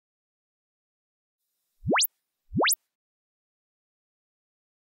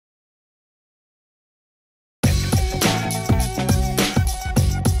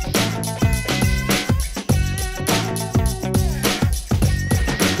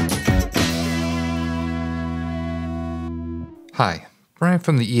Hi, Brian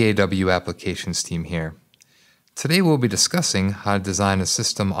from the EAW applications team here. Today we'll be discussing how to design a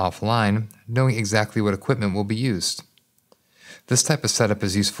system offline, knowing exactly what equipment will be used. This type of setup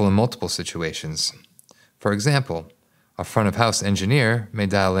is useful in multiple situations. For example, a front-of-house engineer may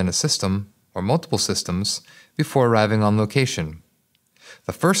dial in a system or multiple systems before arriving on location.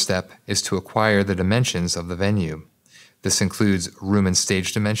 The first step is to acquire the dimensions of the venue. This includes room and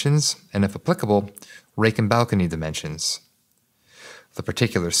stage dimensions, and if applicable, rake and balcony dimensions. The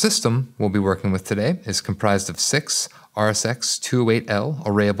particular system we'll be working with today is comprised of 6 RSX208L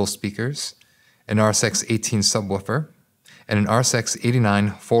arrayable speakers, an RSX18 subwoofer, and an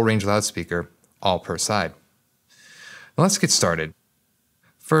RSX89 full-range loudspeaker, all per side. Now let's get started.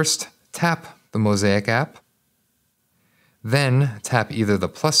 First, tap the Mosaic app. Then tap either the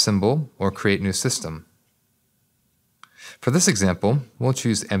plus symbol or Create New System. For this example, we'll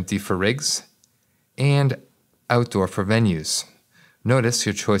choose Empty for rigs and Outdoor for venues. Notice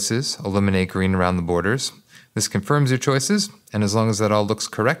your choices illuminate green around the borders. This confirms your choices, and as long as that all looks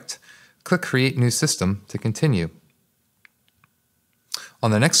correct, click Create New System to continue. On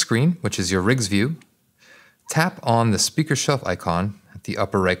the next screen, which is your rigs view, tap on the speaker shelf icon at the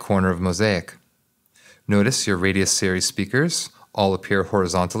upper right corner of Mosaic. Notice your Radius series speakers all appear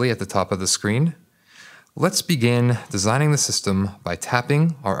horizontally at the top of the screen. Let's begin designing the system by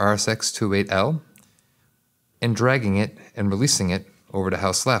tapping our RSX208L and dragging it and releasing it over to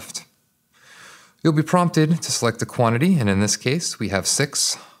house left. You'll be prompted to select a quantity, and in this case we have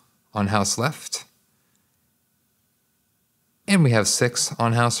 6 on house left and we have 6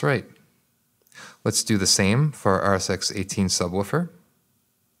 on house right. Let's do the same for our RSX18 subwoofer.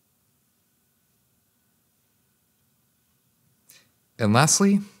 And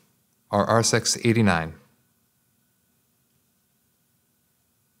lastly, our RSX89.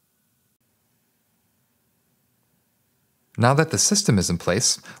 Now that the system is in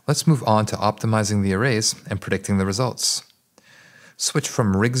place, let's move on to optimizing the arrays and predicting the results. Switch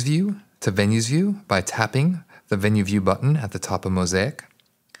from Rigs View to Venues View by tapping the Venue View button at the top of Mosaic.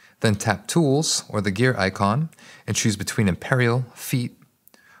 Then tap Tools or the gear icon and choose between imperial, feet,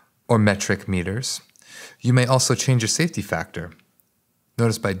 or metric meters. You may also change your safety factor.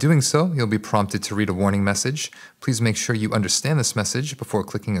 Notice by doing so, you'll be prompted to read a warning message. Please make sure you understand this message before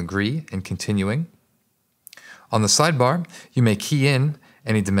clicking Agree and continuing. On the sidebar, you may key in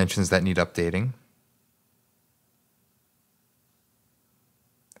any dimensions that need updating.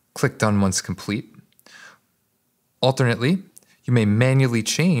 Click Done once complete. Alternately, you may manually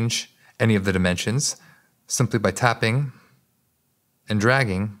change any of the dimensions simply by tapping and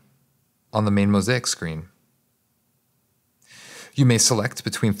dragging on the main Mosaic screen. You may select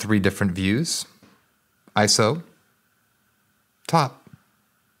between 3 different views: ISO, top,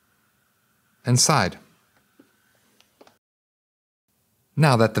 and side.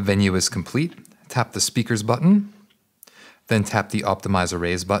 Now that the venue is complete, tap the Speakers button, then tap the Optimize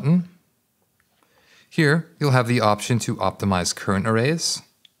Arrays button. Here, you'll have the option to optimize current arrays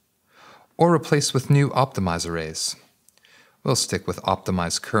or replace with new Optimize Arrays. We'll stick with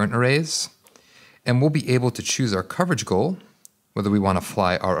Optimize Current Arrays, and we'll be able to choose our coverage goal, whether we want to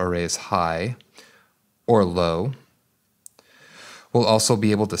fly our arrays high or low. We'll also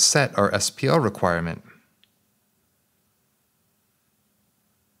be able to set our SPL requirement.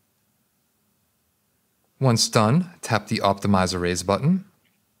 Once done, tap the Optimize Arrays button.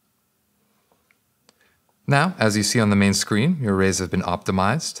 Now, as you see on the main screen, your arrays have been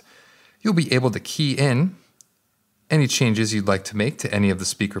optimized. You'll be able to key in any changes you'd like to make to any of the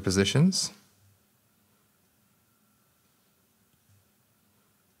speaker positions.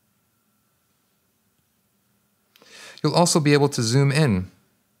 You'll also be able to zoom in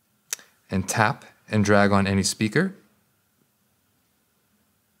and tap and drag on any speaker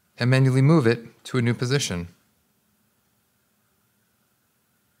and manually move it to a new position.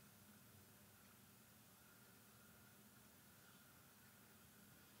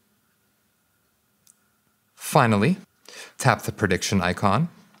 Finally, tap the prediction icon.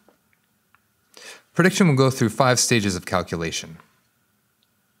 Prediction will go through 5 stages of calculation.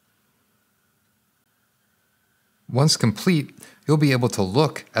 Once complete, you'll be able to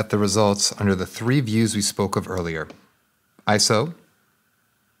look at the results under the 3 views we spoke of earlier: ISO,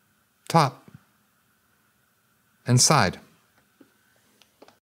 top, and side.